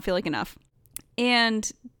 episodes does not feel like enough.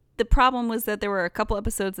 And the problem was that there were a couple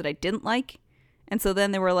episodes that I didn't like. And so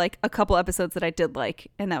then there were like a couple episodes that I did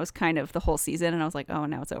like, and that was kind of the whole season. And I was like, oh,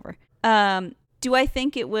 now it's over. Do I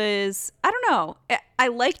think it was, I don't know. I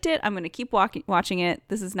liked it. I'm going to keep watching it.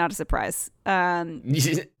 This is not a surprise.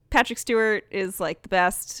 Patrick Stewart is like the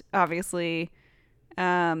best, obviously.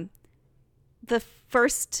 The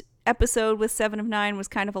first episode with 7 of 9 was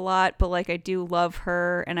kind of a lot, but like I do love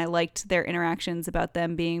her, and I liked their interactions about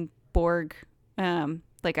them being Borg.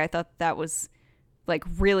 Like I thought that was like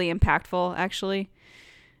really impactful, actually.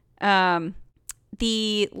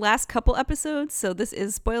 The last couple episodes, so this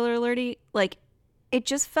is spoiler alerty, like it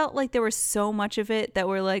just felt like there was so much of it that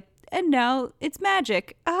were like, and now it's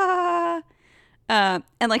magic. And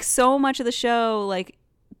like so much of the show, like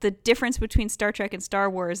the difference between Star Trek and Star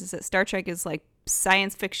Wars is that Star Trek is like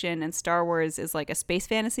science fiction and Star Wars is like a space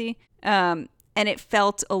fantasy. And it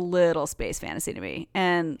felt a little space fantasy to me.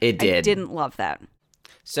 And it did. I didn't love that.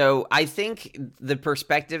 So I think the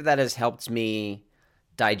perspective that has helped me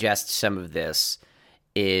digest some of this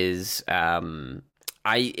is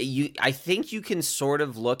I think you can sort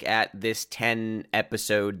of look at this 10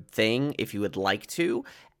 episode thing, if you would like to,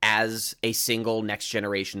 as a single Next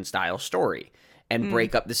Generation style story and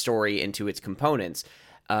break up the story into its components.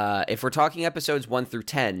 If we're talking episodes 1 through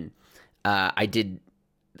 10, I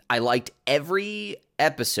liked every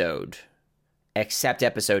episode except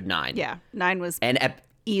episode 9. Yeah, 9 was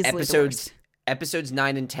easily Episodes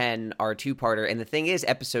 9 and 10 are a two-parter, and the thing is,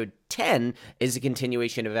 episode 10 is a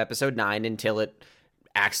continuation of episode 9 until it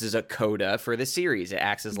acts as a coda for the series. It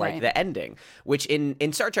acts as like the ending, which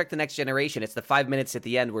in Star Trek The Next Generation, it's the 5 minutes at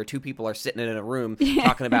the end where two people are sitting in a room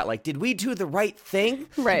talking about like, did we do the right thing?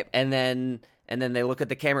 Right. And then they look at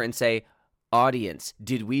the camera and say, audience,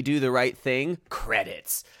 did we do the right thing?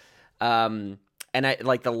 Credits. And I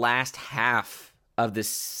like the last half of the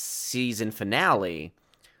season finale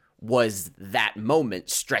was that moment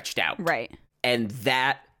stretched out. Right. And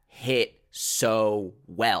that hit so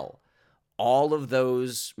well. All of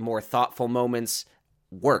those more thoughtful moments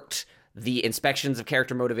worked. The inspections of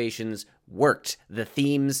character motivations worked. The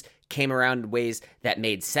themes came around in ways that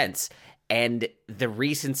made sense. And the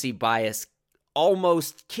recency bias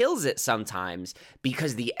almost kills it sometimes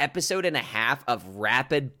because the episode and a half of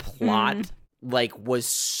rapid plot like was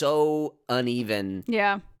so uneven.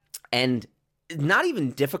 Yeah. And not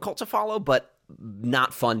even difficult to follow, but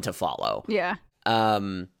not fun to follow. Yeah.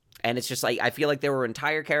 And it's just like, I feel like there were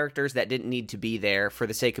entire characters that didn't need to be there for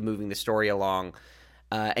the sake of moving the story along.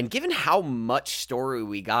 And given how much story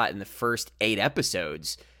we got in the first 8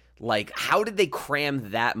 episodes, like how did they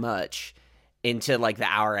cram that much into like the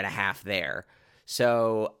hour and a half there?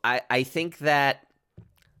 So I think that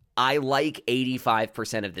I like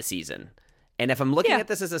 85% of the season. And if I'm looking at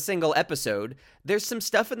this as a single episode, there's some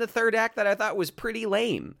stuff in the third act that I thought was pretty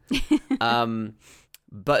lame.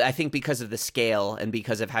 But I think because of the scale and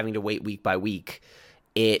because of having to wait week by week,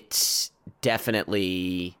 it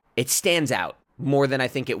definitely stands out more than I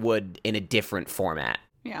think it would in a different format.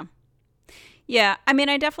 Yeah. Yeah, I mean,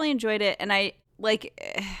 I definitely enjoyed it, and I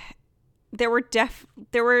there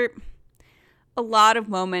were a lot of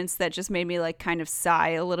moments that just made me like kind of sigh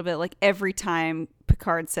a little bit. Like every time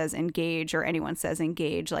Picard says engage or anyone says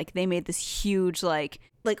engage, like they made this huge like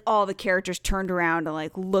all the characters turned around and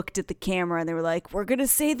like looked at the camera and they were like, we're gonna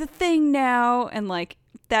say the thing now, and like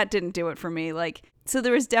that didn't do it for me. Like, so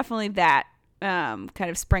there was definitely that kind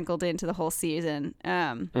of sprinkled into the whole season.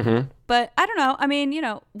 But I don't know. I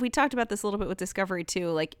mean, we talked about this a little bit with Discovery too.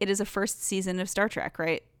 Like, it is a first season of Star Trek,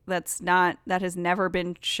 right? That has never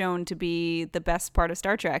been shown to be the best part of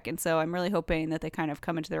Star Trek. And so I'm really hoping that they kind of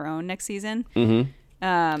come into their own next season.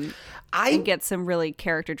 And get some really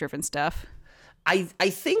character driven stuff. I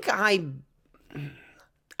think I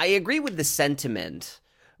agree with the sentiment,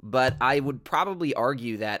 but I would probably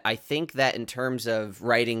argue that I think that in terms of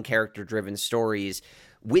writing character-driven stories,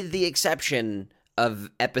 with the exception of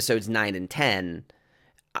episodes 9 and 10,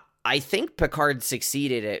 I think Picard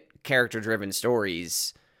succeeded at character-driven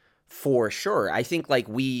stories for sure. I think like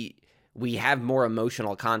we have more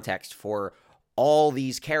emotional context for all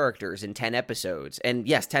these characters in 10 episodes. And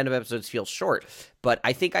yes, 10 episodes feel short, but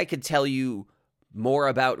I think I could tell you more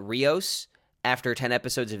about Rios after 10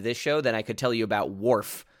 episodes of this show than I could tell you about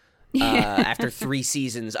Worf after 3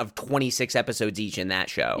 seasons of 26 episodes each in that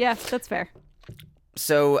show. Yeah, that's fair.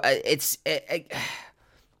 So it's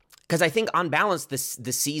because I think on balance, the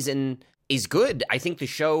season is good. I think the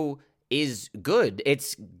show is good.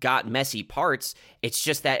 It's got messy parts. It's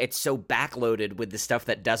just that it's so backloaded with the stuff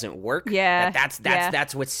that doesn't work. Yeah,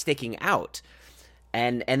 that's what's sticking out,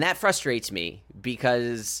 and that frustrates me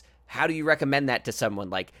because how do you recommend that to someone?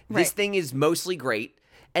 Like, this thing is mostly great,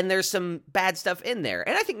 and there's some bad stuff in there.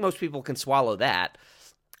 And I think most people can swallow that.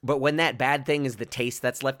 But when that bad thing is the taste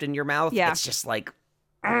that's left in your mouth, it's just like,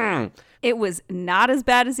 It was not as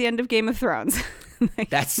bad as the end of Game of Thrones.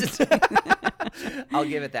 That's I'll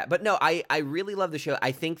give it that. But no, I really love the show.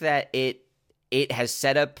 I think that it has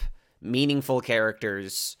set up meaningful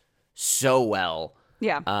characters so well.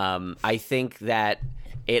 Yeah. I think that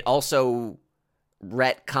it also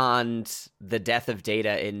retconned the death of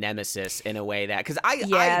Data in Nemesis in a way that, because I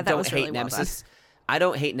don't hate really Nemesis. I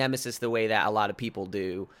don't hate Nemesis the way that a lot of people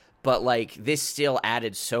do, but like this still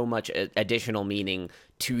added so much additional meaning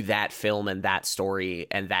to that film and that story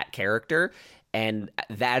and that character, and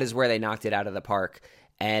that is where they knocked it out of the park.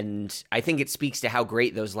 And I think it speaks to how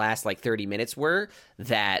great those last like 30 minutes were,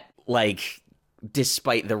 that like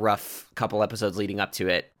despite the rough couple episodes leading up to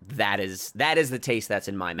it, that is the taste that's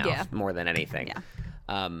in my mouth more than anything. Yeah.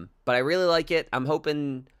 But I really like it. I'm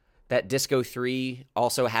hoping that Disco 3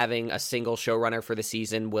 also having a single showrunner for the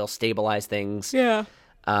season will stabilize things. Yeah.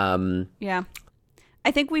 Yeah.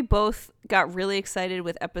 I think we both got really excited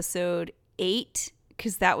with episode 8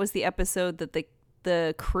 because that was the episode that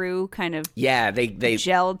the crew kind of they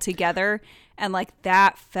gelled together, and like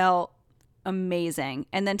that felt amazing.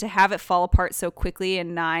 And then to have it fall apart so quickly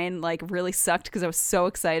in 9 like really sucked because I was so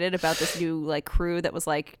excited about this new like crew that was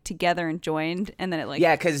like together and joined, and then it like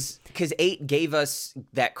because 8 gave us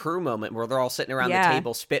that crew moment where they're all sitting around the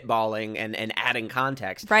table spitballing and adding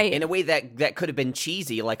context in a way that could have been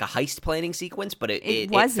cheesy, like a heist planning sequence, but it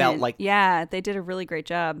felt like they did a really great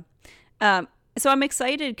job. So I'm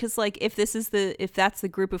excited because like if that's the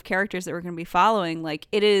group of characters that we're going to be following, like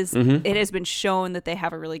it is, it has been shown that they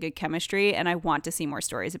have a really good chemistry, and I want to see more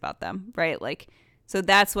stories about them. Right. Like, so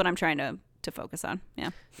that's what I'm trying to focus on.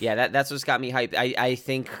 Yeah. Yeah. That's what's got me hyped. I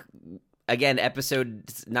think again,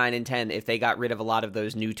 episodes 9 and 10, if they got rid of a lot of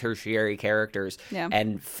those new tertiary characters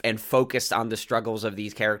and focused on the struggles of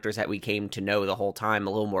these characters that we came to know the whole time a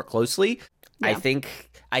little more closely, I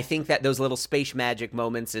think that those little space magic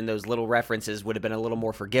moments and those little references would have been a little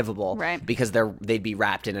more forgivable, right? Because they'd be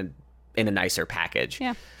wrapped in a nicer package.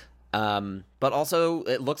 Yeah. But also,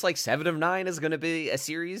 it looks like 7 of 9 is going to be a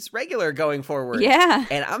series regular going forward. Yeah.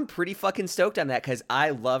 And I'm pretty fucking stoked on that because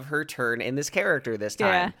I love her turn in this character this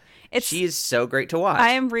time. Yeah. She is so great to watch.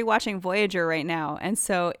 I am rewatching Voyager right now, and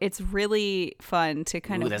so it's really fun to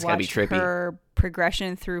kind of watch her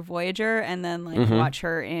progression through Voyager and then like watch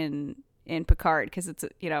her in Picard, because it's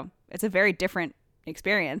a very different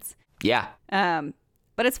experience. Yeah.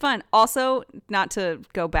 But it's fun. Also, not to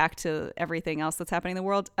go back to everything else that's happening in the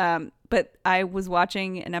world, but I was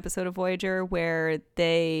watching an episode of Voyager where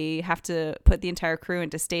they have to put the entire crew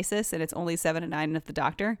into stasis, and it's only 7 and 9 of the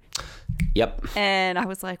Doctor. Yep. And I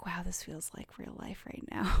was like, wow, this feels like real life right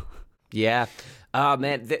now. Yeah.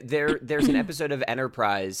 Man, there's an episode of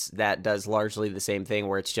Enterprise that does largely the same thing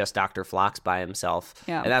where it's just Dr. Phlox by himself.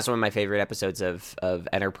 Yeah. And that's one of my favorite episodes of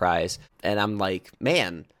Enterprise. And I'm like,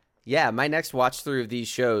 man, yeah, my next watch through of these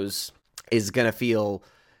shows is going to feel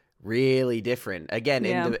really different. Again,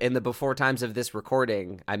 in the before times of this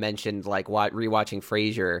recording, I mentioned like rewatching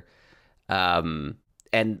Frasier,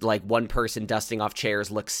 and like one person dusting off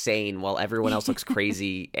chairs looks sane while everyone else looks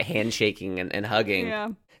crazy, handshaking and hugging. Yeah.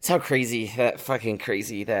 It's how fucking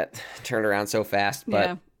crazy that turned around so fast. But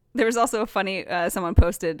yeah. There was also a funny, someone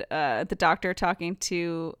posted the doctor talking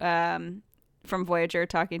to, from Voyager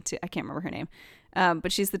talking to, I can't remember her name,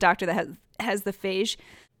 but she's the doctor that has the phage,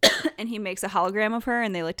 and he makes a hologram of her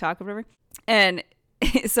and they like talk or whatever. And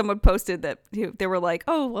someone posted that they were like,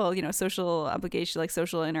 oh, well, you know, social obligation, like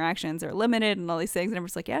social interactions are limited and all these things. And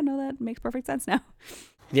everyone's like, yeah, no, that makes perfect sense now.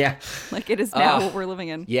 Yeah. Like it is now what we're living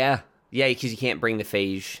in. Yeah. Yeah, because you can't bring the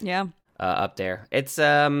phage up there. It's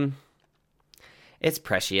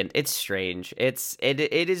prescient. It's strange. It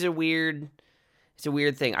is a weird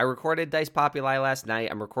thing. I recorded Dice Populi last night.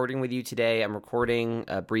 I'm recording with you today. I'm recording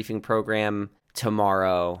a briefing program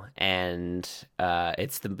tomorrow, and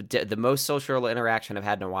it's the most social interaction I've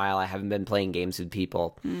had in a while. I haven't been playing games with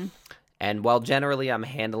people. And while generally I'm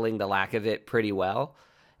handling the lack of it pretty well,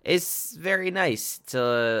 it's very nice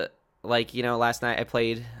to... Like, you know, last night I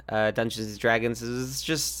played Dungeons and Dragons. It was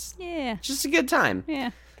just a good time. Yeah.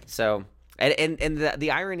 So, and the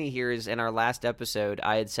irony here is in our last episode,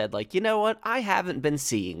 I had said, like, you know what? I haven't been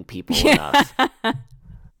seeing people enough.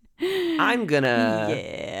 I'm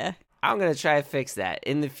gonna try to fix that.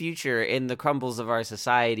 In the future, in the crumbles of our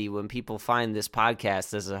society, when people find this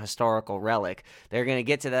podcast as a historical relic, they're gonna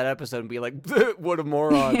get to that episode and be like, what a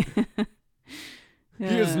moron.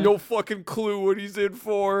 He has no fucking clue what he's in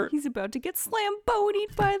for. He's about to get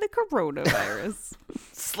slambodied by the coronavirus.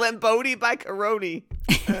 Slambodied by Corona.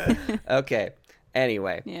 Okay.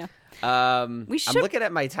 Anyway. Yeah. We should I'm looking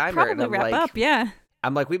at my timer probably and I'm wrap like, up. Yeah.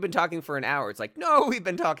 I'm like, we've been talking for an hour. It's like, no, we've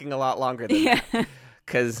been talking a lot longer than that.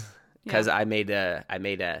 Because I made a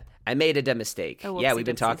mistake. Yeah, we've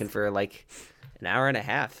been talking for like an hour and a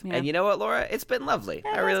half. Yeah. And you know what, Laura? It's been lovely.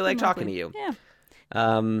 I really like talking to you.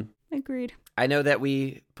 Yeah. Agreed. I know that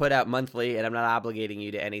we put out monthly, and I'm not obligating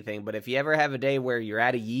you to anything, but if you ever have a day where you're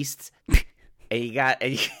out of yeast and you got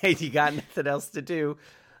nothing else to do,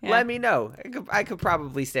 let me know. I could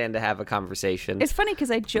probably stand to have a conversation. It's funny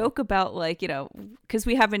because I joke about, like, you know, because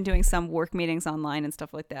we have been doing some work meetings online and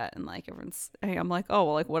stuff like that, and like I'm like, oh,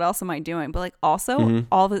 well, like, what else am I doing? But like, also,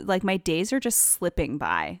 all the like my days are just slipping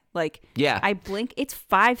by. Like, I blink. It's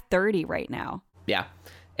 5:30 right now. Yeah,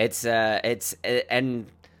 it's and.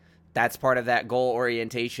 That's part of that goal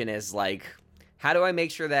orientation is like, how do I make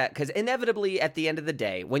sure that, because inevitably at the end of the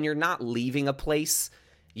day, when you're not leaving a place,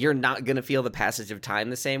 you're not going to feel the passage of time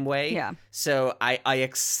the same way. Yeah. So I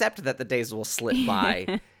accept that the days will slip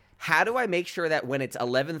by. How do I make sure that when it's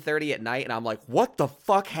 11:30 at night and I'm like, what the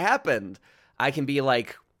fuck happened? I can be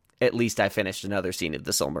like, at least I finished another scene of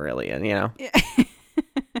the Silmarillion, you know? Yeah.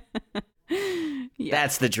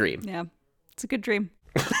 That's the dream. Yeah. It's a good dream.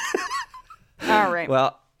 All right.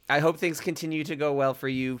 Well, I hope things continue to go well for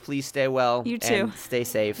you. Please stay well. You too. And stay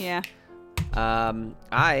safe. Yeah.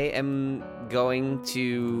 I am going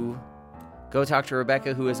to go talk to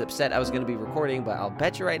Rebecca, who is upset I was going to be recording, but I'll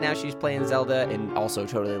bet you right now she's playing Zelda and also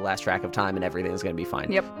totally lost track of time and everything's going to be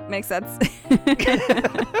fine. Yep. Makes sense.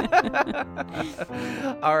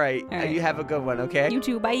 All right. You have a good one, okay? You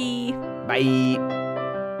too. Bye. Bye.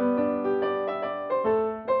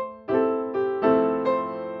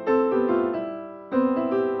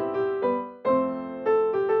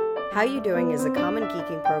 How You Doing is a Common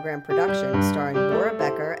Geeking Program production starring Laura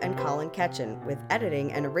Becker and Colin Ketchen, with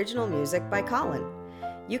editing and original music by Colin.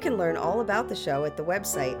 You can learn all about the show at the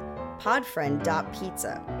website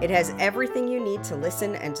podfriend.pizza. It has everything you need to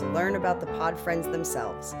listen and to learn about the Podfriends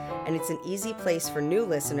themselves, and it's an easy place for new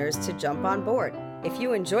listeners to jump on board. If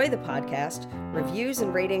you enjoy the podcast, reviews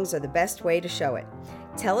and ratings are the best way to show it.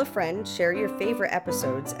 Tell a friend, share your favorite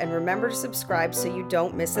episodes, and remember to subscribe so you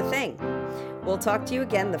don't miss a thing. We'll talk to you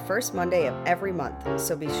again the first Monday of every month,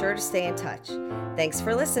 so be sure to stay in touch. Thanks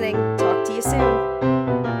for listening. Talk to you soon.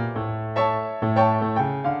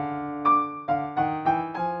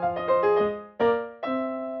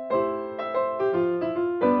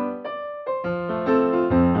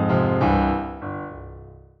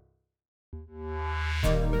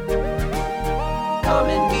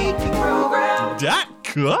 Common Geeking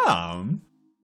Program.com